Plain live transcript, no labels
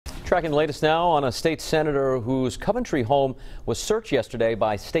Tracking the latest now on a state senator whose Coventry home was searched yesterday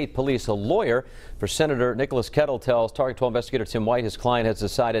by state police. A lawyer for Senator Nicholas Kettle tells Target 12 investigator Tim White his client has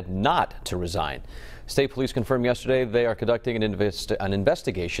decided not to resign. State police confirmed yesterday they are conducting an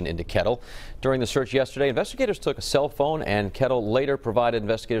investigation into Kettle. During the search yesterday, investigators took a cell phone, and Kettle later provided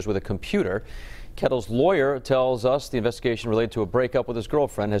investigators with a computer. Kettle's lawyer tells us the investigation related to a breakup with his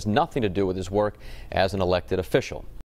girlfriend has nothing to do with his work as an elected official.